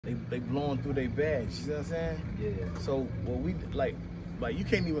they blowing through their bags. You see what I'm saying? Yeah. So what we like you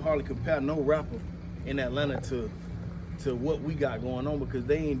can't even hardly compare no rapper in Atlanta to what we got going on because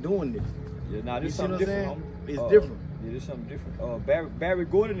they ain't doing this. Yeah, nah, this something different. It's different. Yeah, this something different. Barry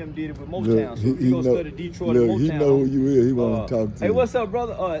Gordon them did it with Motown, so he go study Detroit and Motown. He know who you is. He want to talk to you. Hey, what's up,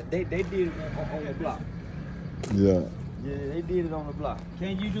 brother? They did it on the block. Yeah. Yeah, they did it on the block.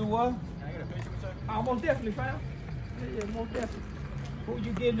 Can you do what? Oh, most definitely, fam. Yeah, most definitely. Who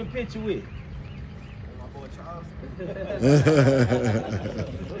you getting the picture with? My boy Charleston.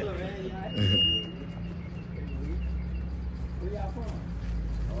 Where y'all from?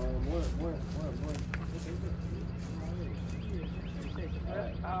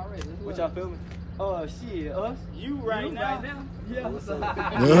 Already. What y'all feeling? Shit, us? You right now? Yeah. What's up?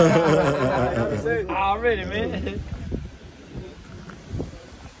 Already, man.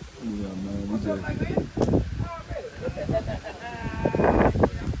 Yeah, man. We just...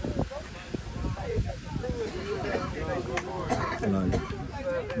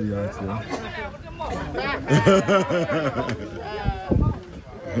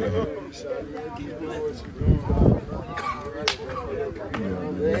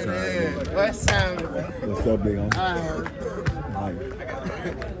 What's up? What's up, big homie?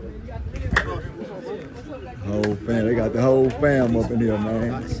 Whole fam, they got the whole fam up in here,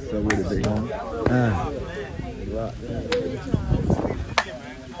 man. So with it, big homie.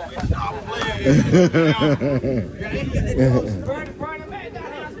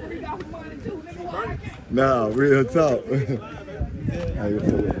 Nah, real talk. How you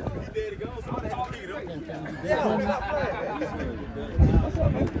feeling?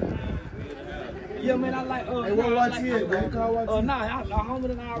 Yeah, man, I like, hey, what watch here, man? Nah, I humble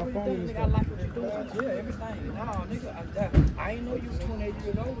and I already think, nigga, I like what you doing. Yeah, everything. Nah, nigga, I ain't know you was 28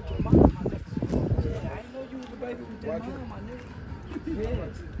 years old with your mom, my nigga. Yeah, I ain't know you was the baby with your mom, my nigga. Yeah,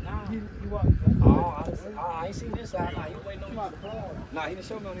 nah. I ain't seen this side. Nah, he waiting on me. Nah, he didn't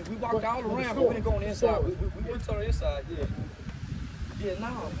show me on this. We walked all around, but we didn't go on the inside. We went to the inside, yeah. Yeah, nah,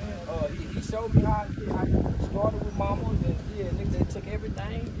 man. He showed me how he started with mama, and yeah, nigga, they took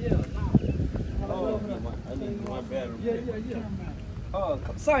everything. Yeah, nah. I need my battery. Yeah.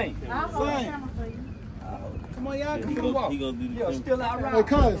 Sing. Come on, y'all, come on, walk. Yeah, still out ride. Hey,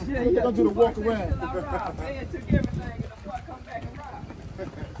 cuz, yeah. Don't do the walk around. Still out ride. Man took everything and the fuck come back and ride.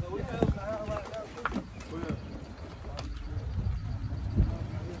 So we have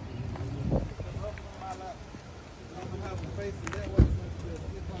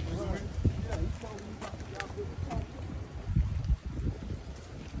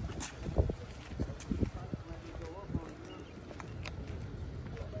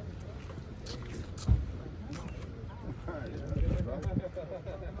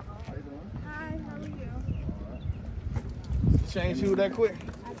Change you that quick?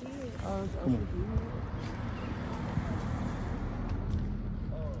 I did.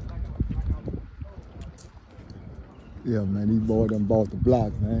 Yeah, man, these boys done bought the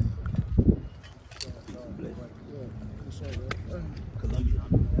block, man.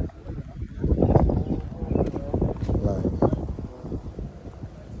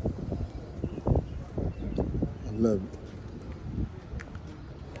 I love it.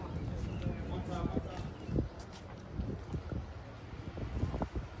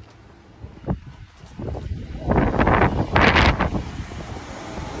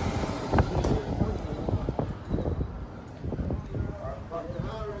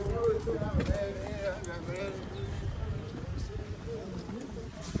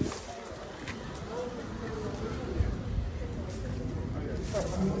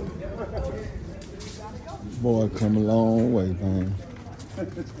 Boy, come a long way, man.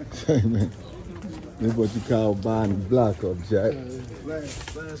 Say, man, this is what you call buying the block up, Jack.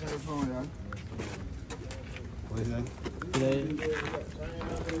 Last on the phone, y'all. What is that?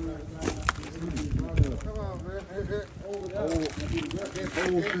 Come on, man.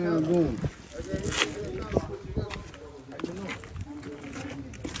 Old fan Goon.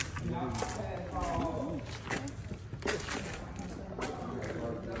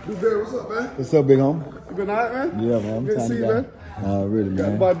 What's up, man? What's up, big homie? You been all right, man? Yeah, man. I'm good to see you, man. Really,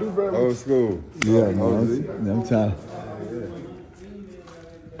 man. Got Dewberry. Old school. Yeah, man. I'm trying.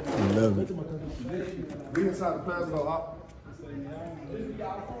 I love it. Be inside the plaza, though, Hop.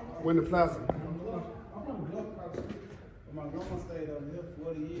 When the plaza. My grandma stayed over here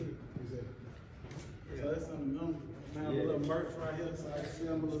 40 years. So that's something new. Now a little merch right here, so I can see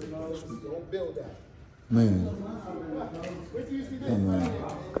them a little nose. Don't build that. Man. Where do you see this?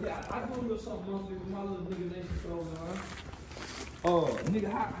 Yeah, I do a little something monthly with my little nigga nation clothes on. Nigga,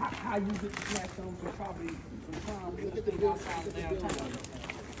 how you get the snacks on from probably from time? We'll get the outside downtown.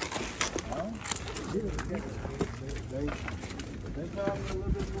 They call me a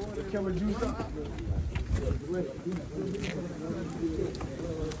little bit more. The camera juice up.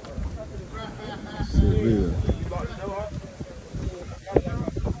 Shit real.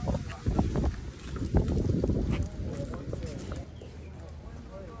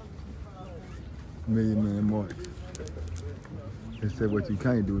 Million Man March. They said what you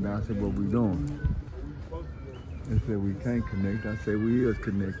can't do. Now I said what we doing. They said we can't connect. I said we is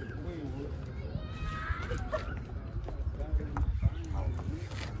connected.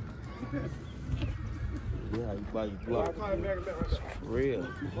 Yeah, you buy your block. For real.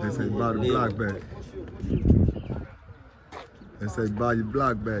 They say buy the block back. They say buy your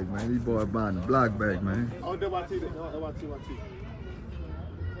block back, man. These boys buying the block back, man. Oh, that's my T.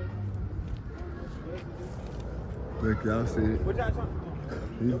 Look, y'all see it. What y'all talking?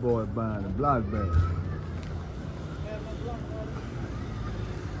 These boys buying the block back.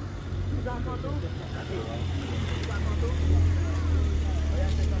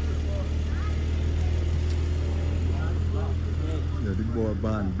 Yeah, these boys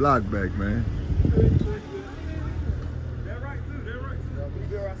buying the block back, man. They're right too. They're right.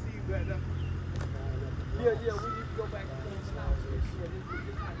 I see you back there. Yeah, we need to go back to the house.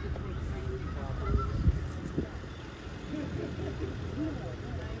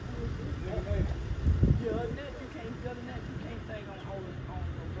 Yeah, other than that, you can't think on the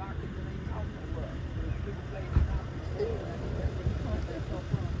block that you ain't talking about. People play the house.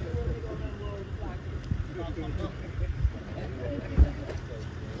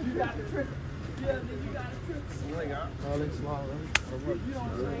 You got the trick. Yeah, then you got a trick. You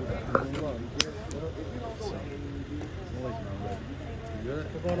don't say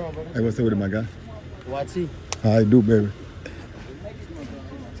Hey, what's up with it, my guy? YT. How you do, baby?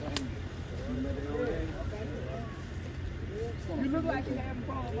 You look like you having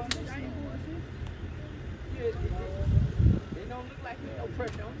fun, but I ain't bullshit. Yeah, they don't look like there's no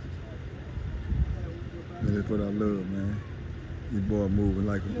pressure on Man, that's what I love, man. These boys moving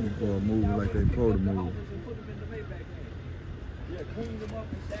like they supposed to move. Yeah, clean them up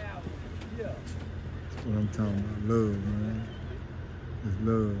and shower. Yeah. That's what I'm talking about. Love, man. It's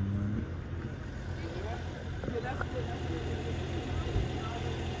love, man. Yeah, that's good.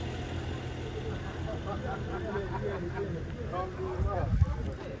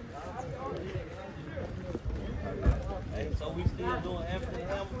 So we still doing Anthony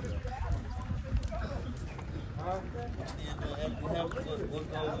Hamilton? Still doing Anthony Hamilton? What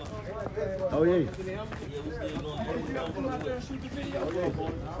goes on? Oh yeah. Yeah, we still doing Anthony Hamilton. Come out there and shoot the video.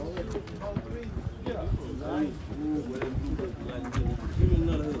 Give me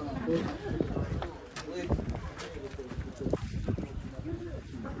another hook.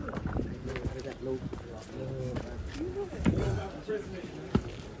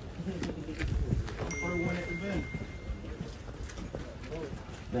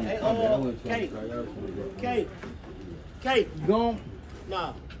 Hey, Kate, you gone?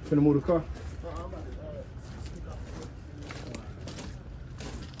 Nah. Finna move the car.